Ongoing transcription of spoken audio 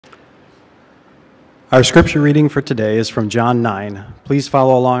Our scripture reading for today is from John 9. Please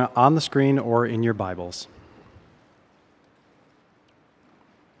follow along on the screen or in your Bibles.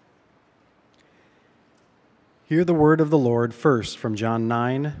 Hear the word of the Lord first from John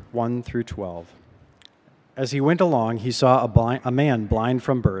 9, 1 through 12. As he went along, he saw a man blind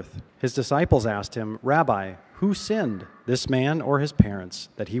from birth. His disciples asked him, "Rabbi, who sinned, this man or his parents,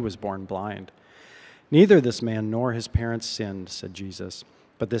 that he was born blind?" "Neither this man nor his parents sinned," said Jesus.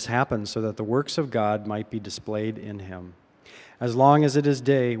 "But this happened so that the works of God might be displayed in him. As long as it is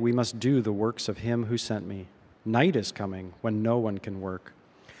day, we must do the works of him who sent me. Night is coming when no one can work.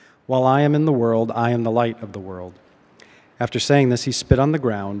 While I am in the world, I am the light of the world." After saying this, he spit on the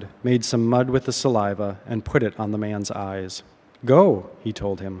ground, made some mud with the saliva, and put it on the man's eyes. "Go," he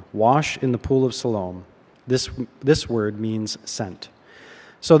told him, "wash in the pool of Siloam." This word means sent.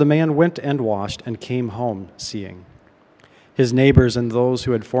 So the man went and washed and came home seeing. His neighbors and those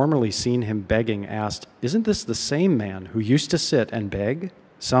who had formerly seen him begging asked, "Isn't this the same man who used to sit and beg?"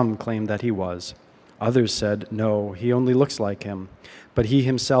 Some claimed that he was. Others said, "No, he only looks like him." But he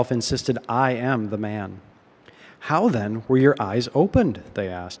himself insisted, "I am the man." "How then were your eyes opened?" they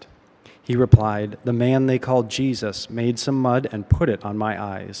asked. He replied, "The man they called Jesus made some mud and put it on my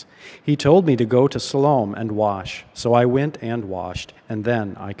eyes. He told me to go to Siloam and wash. So I went and washed, and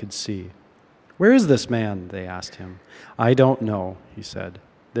then I could see." "Where is this man?" they asked him. "I don't know," he said.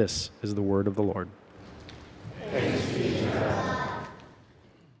 This is the word of the Lord. Thanks be to God.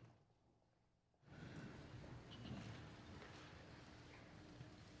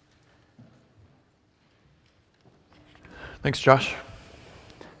 Thanks, Josh.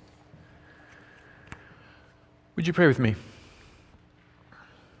 Would you pray with me?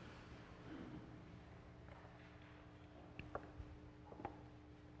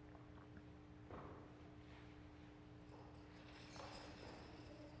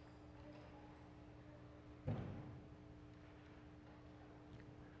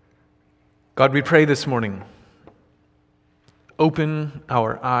 God, we pray this morning, open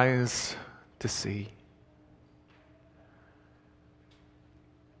our eyes to see.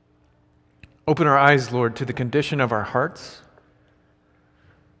 Open our eyes, Lord, to the condition of our hearts.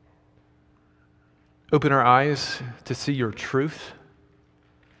 Open our eyes to see your truth.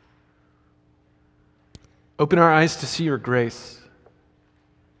 Open our eyes to see your grace.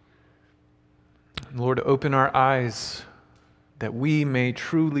 Lord, open our eyes that we may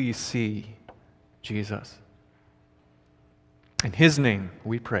truly see Jesus. In his name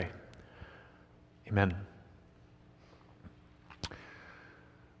we pray. Amen.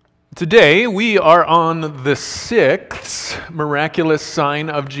 Today, we are on the sixth miraculous sign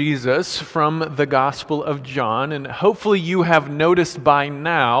of Jesus from the Gospel of John, and hopefully you have noticed by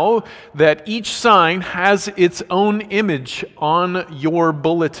now that each sign has its own image on your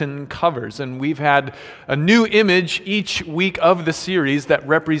bulletin covers, and we've had a new image each week of the series that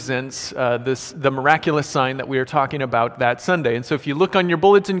represents the miraculous sign that we are talking about that Sunday. And so if you look on your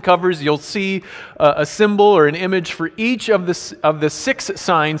bulletin covers, you'll see a symbol or an image for each of the six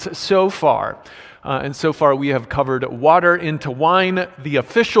signs so far. And so far we have covered water into wine, the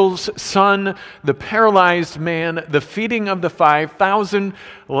official's son, the paralyzed man, the feeding of the 5,000.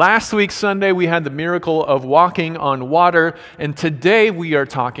 Last week, Sunday, we had the miracle of walking on water. And today we are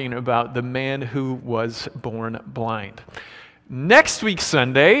talking about the man who was born blind. Next week,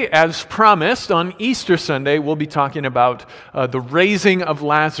 Sunday, as promised, on Easter Sunday, we'll be talking about the raising of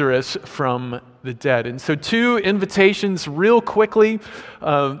Lazarus from the dead. And so 2 invitations real quickly.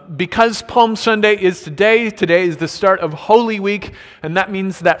 Because Palm Sunday is today is the start of Holy Week, and that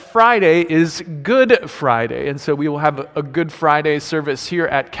means that Friday is Good Friday. And so we will have a Good Friday service here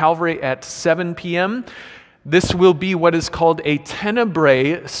at Calvary at 7 p.m. This will be what is called a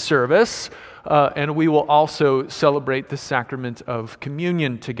Tenebrae service. And we will also celebrate the sacrament of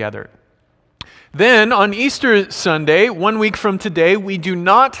communion together. Then on Easter Sunday, 1 week from today, we do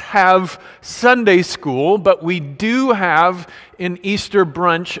not have Sunday school, but we do have an Easter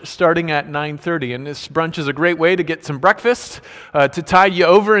brunch starting at 9:30. And this brunch is a great way to get some breakfast, to tide you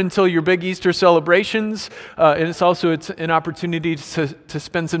over until your big Easter celebrations. And it's also an opportunity to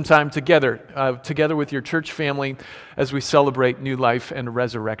spend some time together with your church family as we celebrate new life and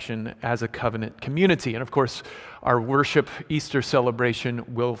resurrection as a covenant community. And of course, our worship Easter celebration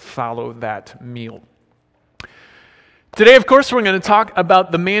will follow that meal. Today, of course, we're going to talk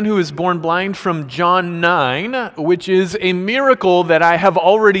about the man who was born blind from John 9, which is a miracle that I have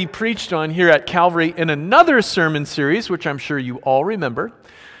already preached on here at Calvary in another sermon series, which I'm sure you all remember.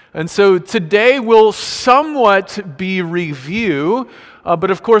 And so today will somewhat be review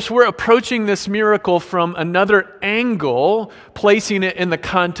But of course, we're approaching this miracle from another angle, placing it in the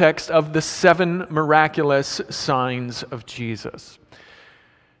context of the 7 miraculous signs of Jesus.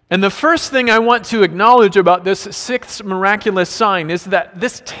 And the first thing I want to acknowledge about this 6th miraculous sign is that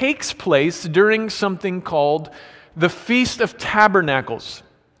this takes place during something called the Feast of Tabernacles.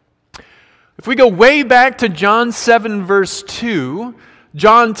 If we go way back to John 7, verse 2,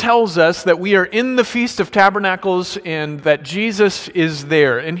 John tells us that we are in the Feast of Tabernacles and that Jesus is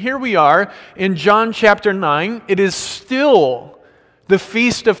there. And here we are in John chapter 9. It is still the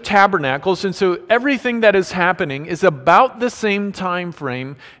Feast of Tabernacles, and so everything that is happening is about the same time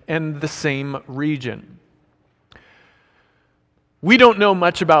frame and the same region. We don't know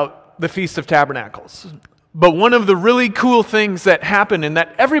much about the Feast of Tabernacles, but one of the really cool things that happened and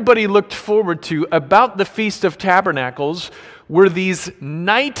that everybody looked forward to about the Feast of Tabernacles were these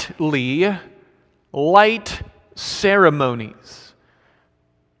nightly light ceremonies.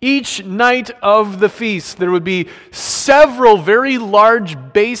 Each night of the feast, there would be several very large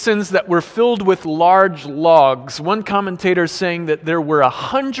basins that were filled with large logs. One commentator saying that there were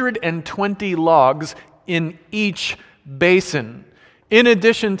 120 logs in each basin, in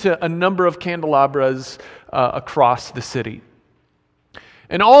addition to a number of candelabras across the city.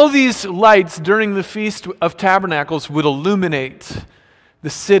 And all these lights during the Feast of Tabernacles would illuminate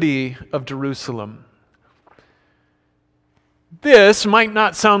the city of Jerusalem. This might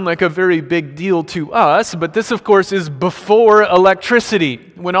not sound like a very big deal to us, but this, of course, is before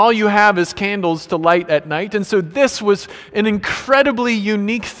electricity, when all you have is candles to light at night. And so this was an incredibly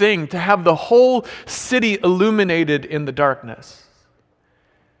unique thing, to have the whole city illuminated in the darkness.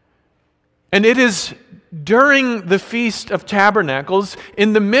 And it is during the Feast of Tabernacles,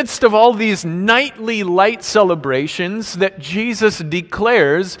 in the midst of all these nightly light celebrations, that Jesus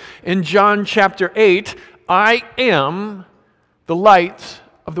declares in John chapter 8, "I am the light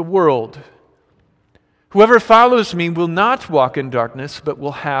of the world. Whoever follows me will not walk in darkness, but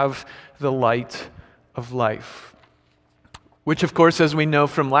will have the light of life." Which, of course, as we know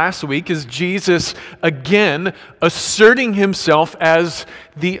from last week, is Jesus again asserting himself as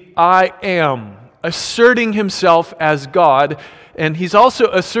the I am, asserting himself as God, and he's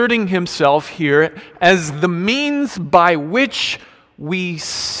also asserting himself here as the means by which we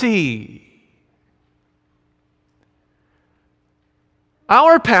see.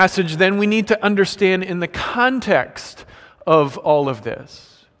 Our passage, then, we need to understand in the context of all of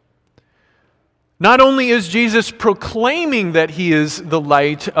this. Not only is Jesus proclaiming that he is the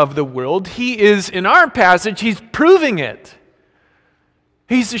light of the world, he is, in our passage, he's proving it.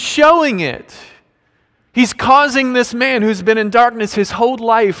 He's showing it. He's causing this man who's been in darkness his whole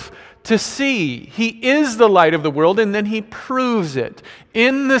life to see. He is the light of the world, and then he proves it.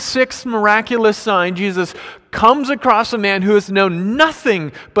 In the 6th miraculous sign, Jesus comes across a man who has known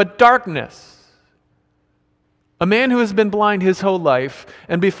nothing but darkness. A man who has been blind his whole life.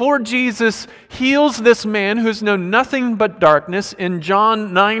 And before Jesus heals this man who's known nothing but darkness, in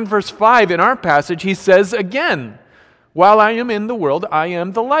John 9 verse 5 in our passage, he says again, "While I am in the world, I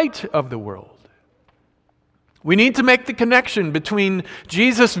am the light of the world." We need to make the connection between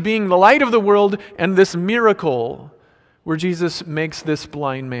Jesus being the light of the world and this miracle where Jesus makes this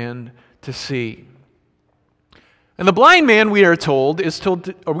blind man to see. And the blind man, we are told is told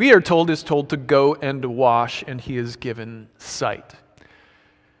to go and wash, and he is given sight.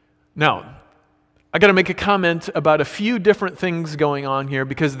 Now, I got to make a comment about a few different things going on here,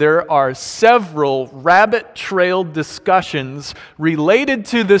 because there are several rabbit trail discussions related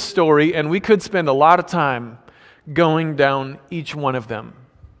to this story, and we could spend a lot of time going down each one of them.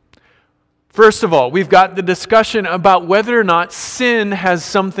 First of all, we've got the discussion about whether or not sin has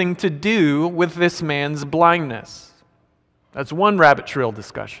something to do with this man's blindness. That's one rabbit trail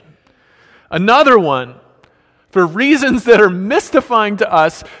discussion. Another one, for reasons that are mystifying to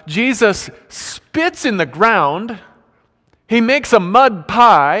us, Jesus spits in the ground, he makes a mud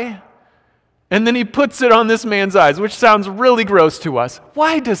pie, and then he puts it on this man's eyes, which sounds really gross to us.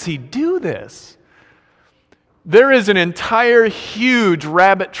 Why does he do this? There is an entire huge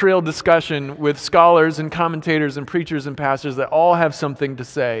rabbit trail discussion with scholars and commentators and preachers and pastors that all have something to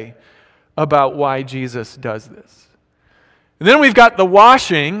say about why Jesus does this. And then we've got the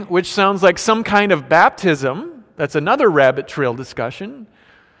washing, which sounds like some kind of baptism. That's another rabbit trail discussion.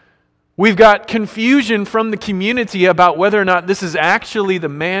 We've got confusion from the community about whether or not this is actually the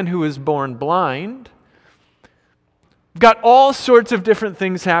man who is born blind. We've got all sorts of different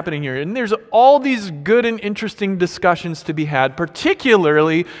things happening here. And there's all these good and interesting discussions to be had,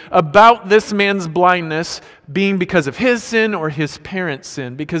 particularly about this man's blindness being because of his sin or his parents'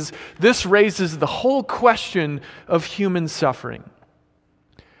 sin, because this raises the whole question of human suffering.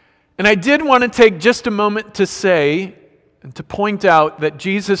 And I did want to take just a moment to say and to point out that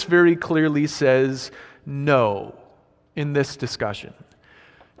Jesus very clearly says no in this discussion.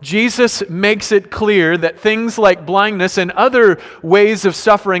 Jesus makes it clear that things like blindness and other ways of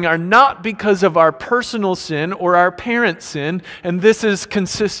suffering are not because of our personal sin or our parents' sin, and this is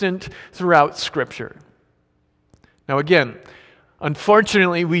consistent throughout Scripture. Now again,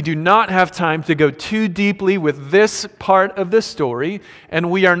 unfortunately, we do not have time to go too deeply with this part of the story, and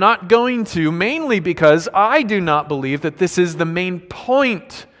we are not going to, mainly because I do not believe that this is the main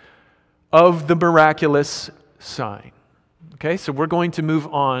point of the miraculous sign. Okay, so we're going to move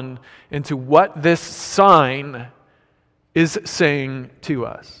on into what this sign is saying to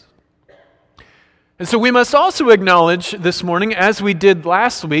us. And so we must also acknowledge this morning, as we did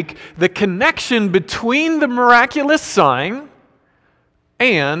last week, the connection between the miraculous sign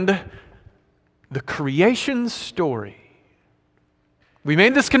and the creation story. We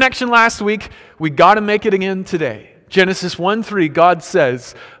made this connection last week. We got to make it again today. Genesis 1:3, God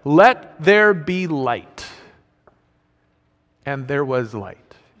says, "Let there be light." And there was light.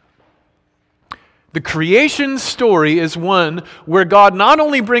 The creation story is one where God not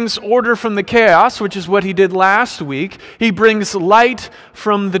only brings order from the chaos, which is what he did last week, he brings light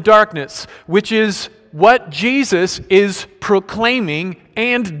from the darkness, which is what Jesus is proclaiming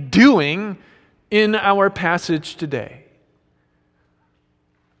and doing in our passage today.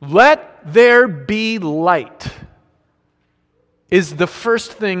 Let there be light is the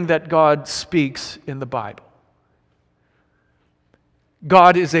first thing that God speaks in the Bible.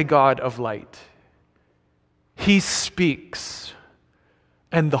 God is a God of light. He speaks,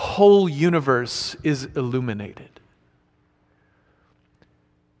 and the whole universe is illuminated.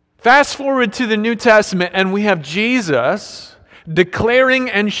 Fast forward to the New Testament, and we have Jesus declaring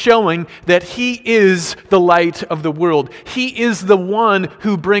and showing that he is the light of the world. He is the one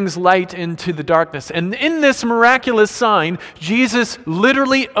who brings light into the darkness. And in this miraculous sign, Jesus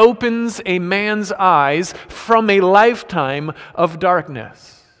literally opens a man's eyes from a lifetime of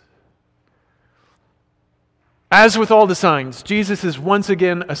darkness. As with all the signs, Jesus is once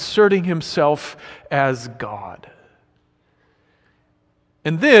again asserting himself as God.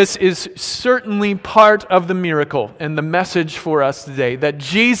 And this is certainly part of the miracle and the message for us today, that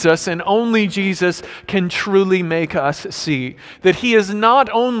Jesus and only Jesus can truly make us see that he is not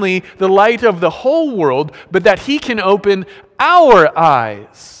only the light of the whole world, but that he can open our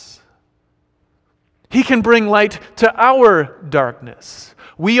eyes. He can bring light to our darkness.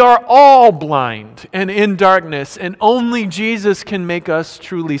 We are all blind and in darkness, and only Jesus can make us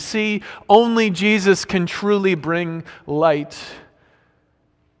truly see. Only Jesus can truly bring light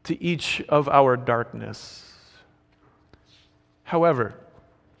to each of our darkness. However,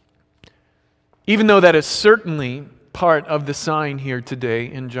 even though that is certainly part of the sign here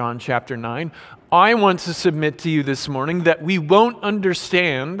today in John chapter 9, I want to submit to you this morning that we won't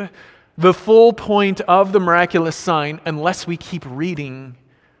understand the full point of the miraculous sign unless we keep reading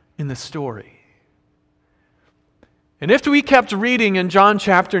in the story. And if we kept reading in John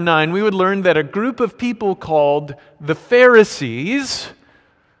chapter 9, we would learn that a group of people called the Pharisees,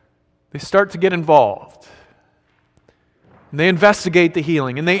 they start to get involved. And they investigate the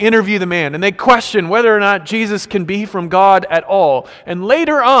healing, and they interview the man, and they question whether or not Jesus can be from God at all. And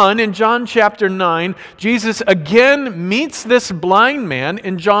later on in John chapter 9, Jesus again meets this blind man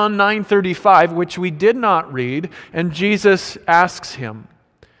in John 9:35, which we did not read, and Jesus asks him,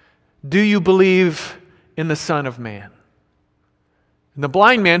 "Do you believe in the Son of Man?" And the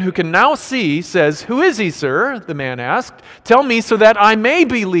blind man, who can now see, says, "Who is he, sir?" the man asked. "Tell me so that I may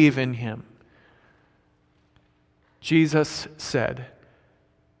believe in him." Jesus said,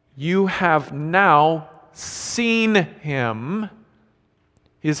 "You have now seen him.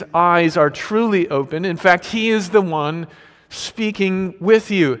 His eyes are truly open. In fact, he is the one speaking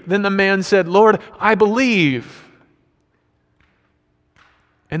with you." Then the man said, "Lord, I believe."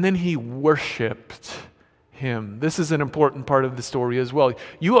 And then he worshiped him. This is an important part of the story as well.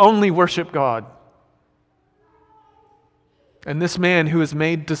 You only worship God. And this man who is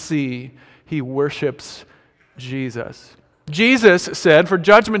made to see, he worships Jesus. Jesus said, "For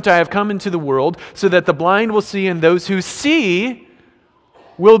judgment I have come into the world, so that the blind will see, and those who see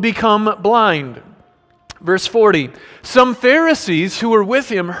will become blind." Verse 40, some Pharisees who were with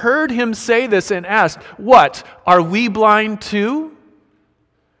him heard him say this and asked, "What, are we blind too?"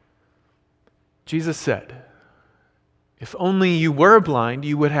 Jesus said, "If only you were blind,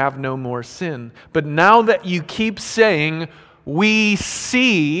 you would have no more sin. But now that you keep saying, 'We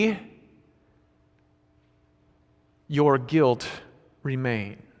see,' your guilt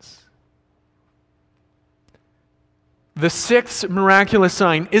remains." the sixth miraculous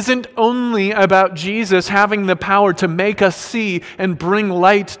sign isn't only about Jesus having the power to make us see and bring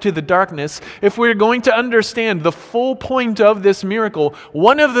light to the darkness. If we're going to understand the full point of this miracle,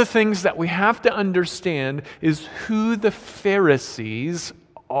 one of the things that we have to understand is who the Pharisees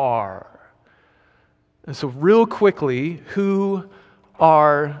are. And so real quickly, who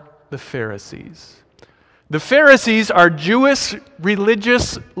are the Pharisees? The Pharisees are Jewish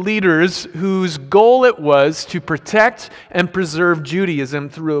religious leaders whose goal it was to protect and preserve Judaism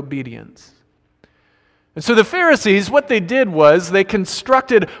through obedience. And so the Pharisees, what they did was they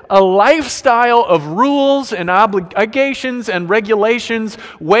constructed a lifestyle of rules and obligations and regulations,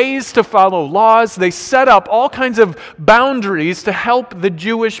 ways to follow laws. They set up all kinds of boundaries to help the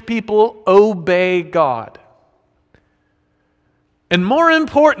Jewish people obey God. And more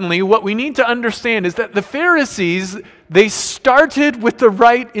importantly, what we need to understand is that the Pharisees, they started with the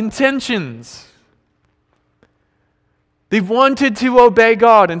right intentions. They wanted to obey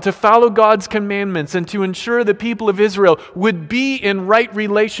God and to follow God's commandments and to ensure the people of Israel would be in right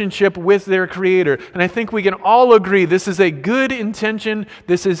relationship with their Creator. And I think we can all agree this is a good intention.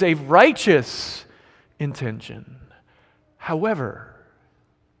 This is a righteous intention. However,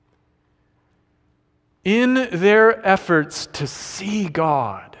 in their efforts to see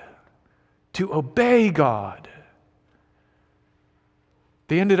God, to obey God,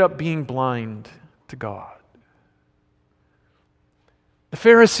 they ended up being blind to God. The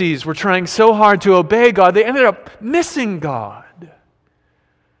Pharisees were trying so hard to obey God, they ended up missing God.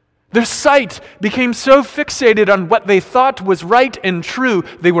 Their sight became so fixated on what they thought was right and true,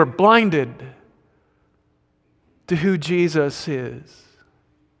 they were blinded to who Jesus is.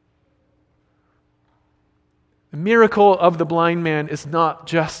 The miracle of the blind man is not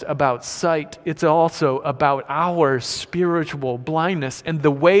just about sight, it's also about our spiritual blindness and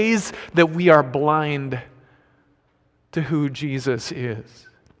the ways that we are blind to who Jesus is.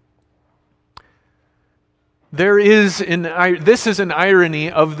 This is an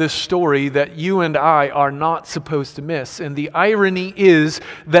irony of this story that you and I are not supposed to miss. And the irony is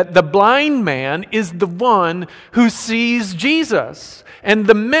that the blind man is the one who sees Jesus. And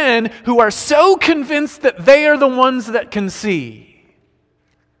the men who are so convinced that they are the ones that can see,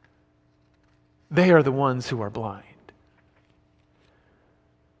 they are the ones who are blind.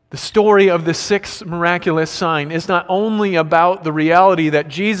 The story of the sixth miraculous sign is not only about the reality that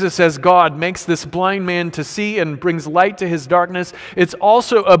Jesus as God makes this blind man to see and brings light to his darkness. It's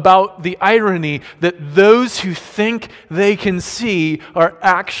also about the irony that those who think they can see are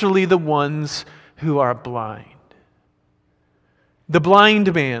actually the ones who are blind. The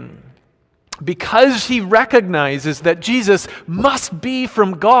blind man, because he recognizes that Jesus must be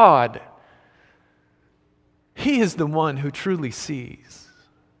from God, he is the one who truly sees.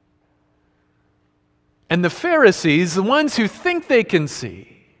 And the Pharisees, the ones who think they can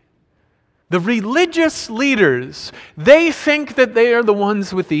see, the religious leaders, they think that they are the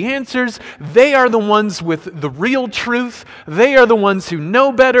ones with the answers. They are the ones with the real truth. They are the ones who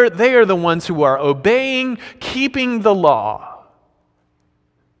know better. They are the ones who are obeying, keeping the law.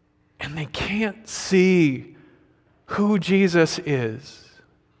 And they can't see who Jesus is.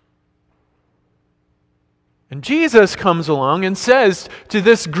 And Jesus comes along and says to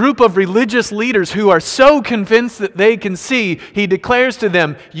this group of religious leaders who are so convinced that they can see, he declares to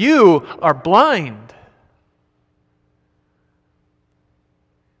them, "You are blind."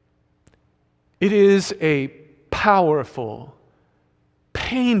 It is a powerful,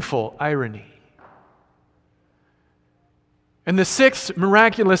 painful irony. And the sixth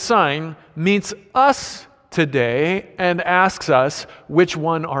miraculous sign meets us today and asks us, which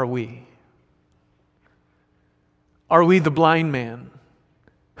one are we? Are we the blind man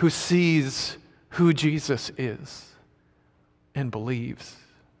who sees who Jesus is and believes?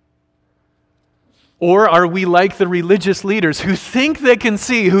 Or are we like the religious leaders who think they can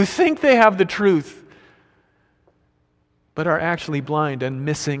see, who think they have the truth, but are actually blind and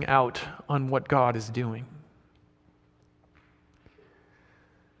missing out on what God is doing?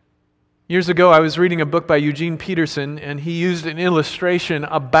 Years ago, I was reading a book by Eugene Peterson, and he used an illustration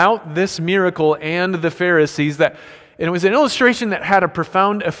about this miracle and the Pharisees and it was an illustration that had a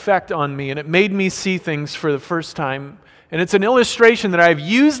profound effect on me, and it made me see things for the first time. And it's an illustration that I've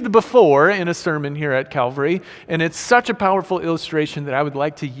used before in a sermon here at Calvary, and it's such a powerful illustration that I would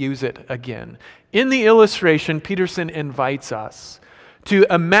like to use it again. In the illustration, Peterson invites us to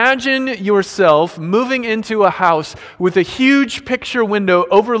imagine yourself moving into a house with a huge picture window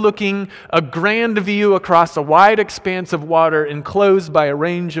overlooking a grand view across a wide expanse of water enclosed by a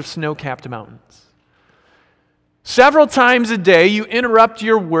range of snow-capped mountains. Several times a day, you interrupt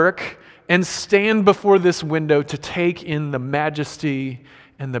your work and stand before this window to take in the majesty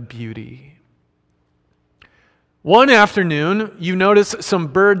and the beauty. One afternoon, you notice some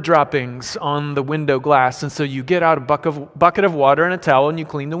bird droppings on the window glass, and so you get out a bucket of water and a towel and you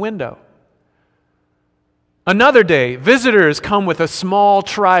clean the window. Another day, visitors come with a small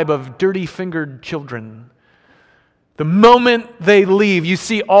tribe of dirty-fingered children. The moment they leave, you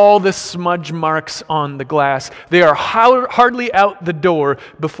see all the smudge marks on the glass. They are hardly out the door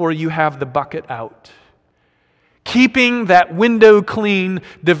before you have the bucket out. Keeping that window clean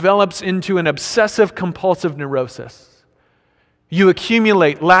develops into an obsessive-compulsive neurosis. You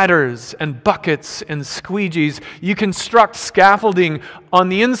accumulate ladders and buckets and squeegees. You construct scaffolding on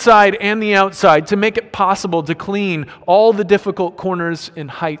the inside and the outside to make it possible to clean all the difficult corners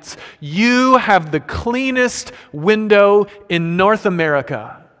and heights. You have the cleanest window in North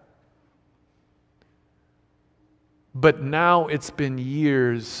America. But now it's been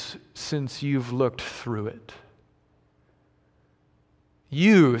years since you've looked through it.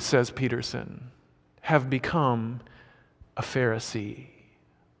 You, says Peterson, have become a Pharisee,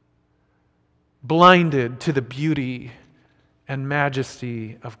 blinded to the beauty and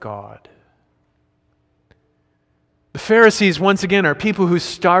majesty of God. The Pharisees, once again, are people who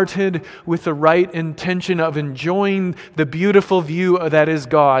started with the right intention of enjoying the beautiful view that is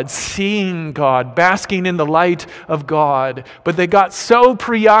God, seeing God, basking in the light of God. But they got so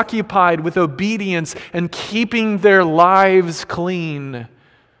preoccupied with obedience and keeping their lives clean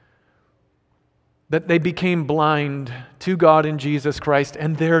that they became blind to God in Jesus Christ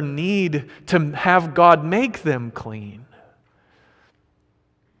and their need to have God make them clean.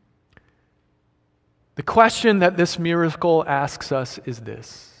 The question that this miracle asks us is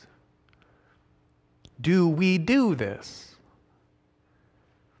this: do we do this?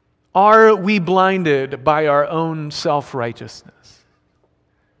 Are we blinded by our own self-righteousness?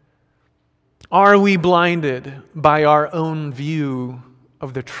 Are we blinded by our own view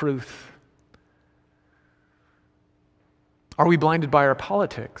of the truth? Are we blinded by our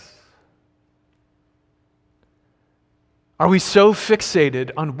politics? Are we so fixated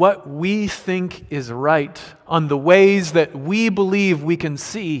on what we think is right, on the ways that we believe we can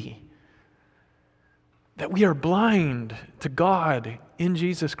see, that we are blind to God in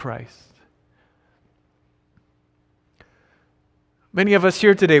Jesus Christ? Many of us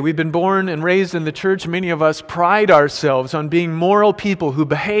here today, we've been born and raised in the church. Many of us pride ourselves on being moral people who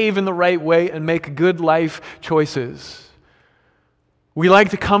behave in the right way and make good life choices. We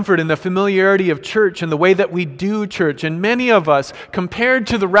like the comfort and the familiarity of church and the way that we do church. And many of us, compared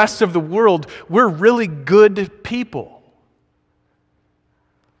to the rest of the world, we're really good people.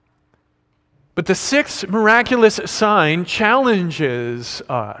 But the sixth miraculous sign challenges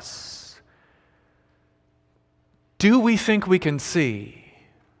us. Do we think we can see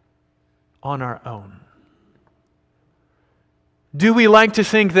on our own? Do we like to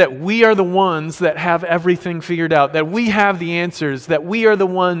think that we are the ones that have everything figured out, that we have the answers, that we are the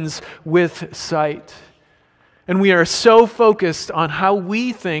ones with sight? And we are so focused on how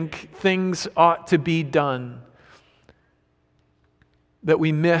we think things ought to be done that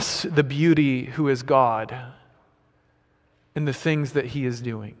we miss the beauty who is God and the things that He is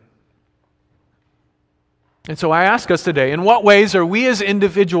doing. And so I ask us today, in what ways are we as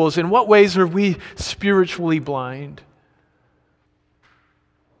individuals, in what ways are we spiritually blind?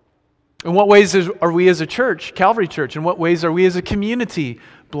 In what ways are we as a church, Calvary Church? In what ways are we as a community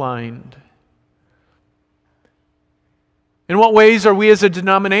blind? In what ways are we as a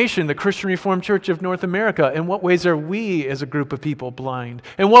denomination, the Christian Reformed Church of North America? In what ways are we as a group of people blind?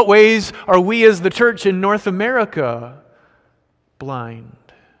 In what ways are we as the church in North America blind?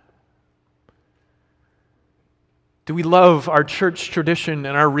 Do we love our church tradition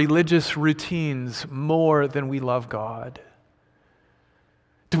and our religious routines more than we love God?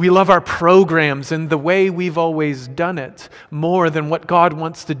 Do we love our programs and the way we've always done it more than what God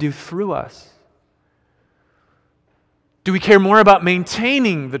wants to do through us? Do we care more about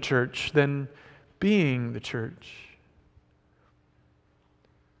maintaining the church than being the church?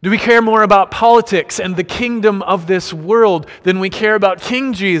 Do we care more about politics and the kingdom of this world than we care about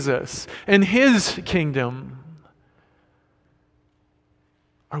King Jesus and His kingdom?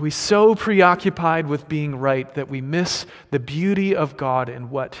 Are we so preoccupied with being right that we miss the beauty of God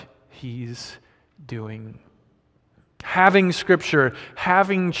and what He's doing? Having Scripture,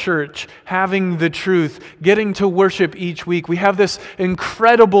 having church, having the truth, getting to worship each week, we have this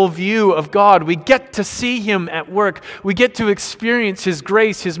incredible view of God. We get to see Him at work. We get to experience His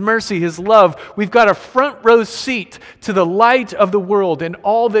grace, His mercy, His love. We've got a front row seat to the light of the world and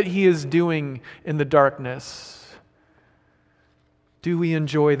all that He is doing in the darkness. Do we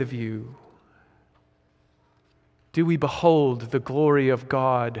enjoy the view? Do we behold the glory of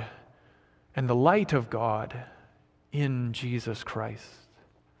God and the light of God in Jesus Christ?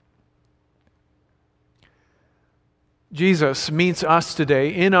 Jesus meets us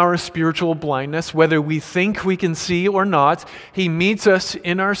today in our spiritual blindness, whether we think we can see or not. He meets us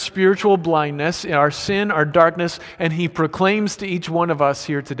in our spiritual blindness, in our sin, our darkness, and He proclaims to each one of us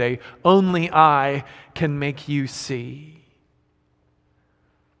here today, "Only I can make you see."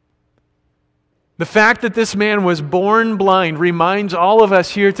 The fact that this man was born blind reminds all of us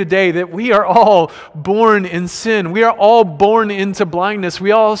here today that we are all born in sin. We are all born into blindness.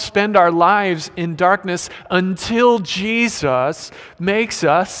 We all spend our lives in darkness until Jesus makes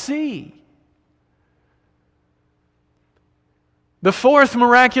us see. The fourth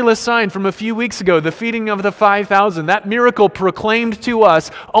miraculous sign from a few weeks ago, the feeding of the 5,000, that miracle proclaimed to us,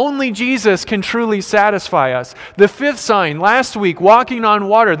 only Jesus can truly satisfy us. The fifth sign, last week, walking on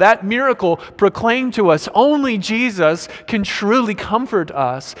water, that miracle proclaimed to us, only Jesus can truly comfort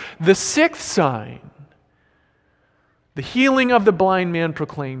us. The sixth sign, the healing of the blind man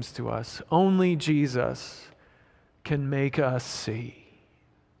proclaims to us, only Jesus can make us see.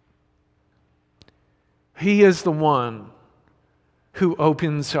 He is the one who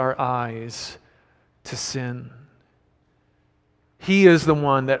opens our eyes to sin. He is the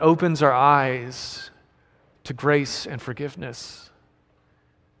one that opens our eyes to grace and forgiveness.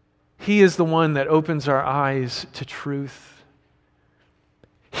 He is the one that opens our eyes to truth.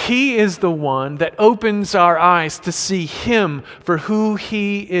 He is the one that opens our eyes to see Him for who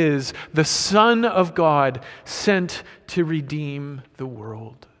He is, the Son of God, sent to redeem the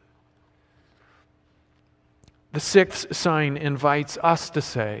world. The sixth sign invites us to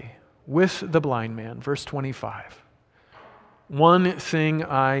say, with the blind man, verse 25, "One thing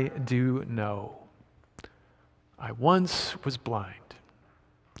I do know, I once was blind,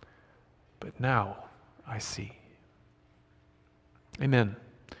 but now I see." Amen,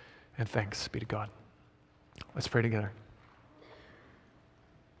 and thanks be to God. Let's pray together.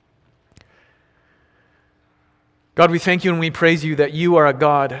 God, we thank You and we praise You that You are a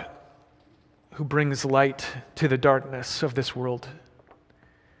God who brings light to the darkness of this world.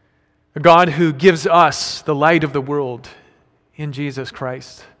 A God who gives us the light of the world in Jesus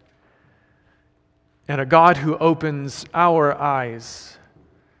Christ. And a God who opens our eyes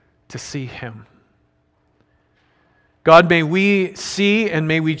to see Him. God, may we see and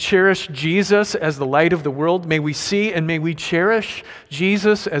may we cherish Jesus as the light of the world. May we see and may we cherish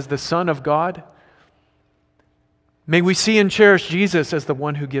Jesus as the Son of God. May we see and cherish Jesus as the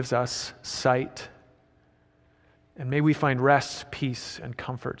one who gives us sight. And may we find rest, peace, and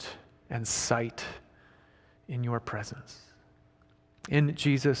comfort and sight in Your presence. In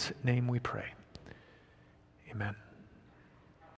Jesus' name we pray. Amen.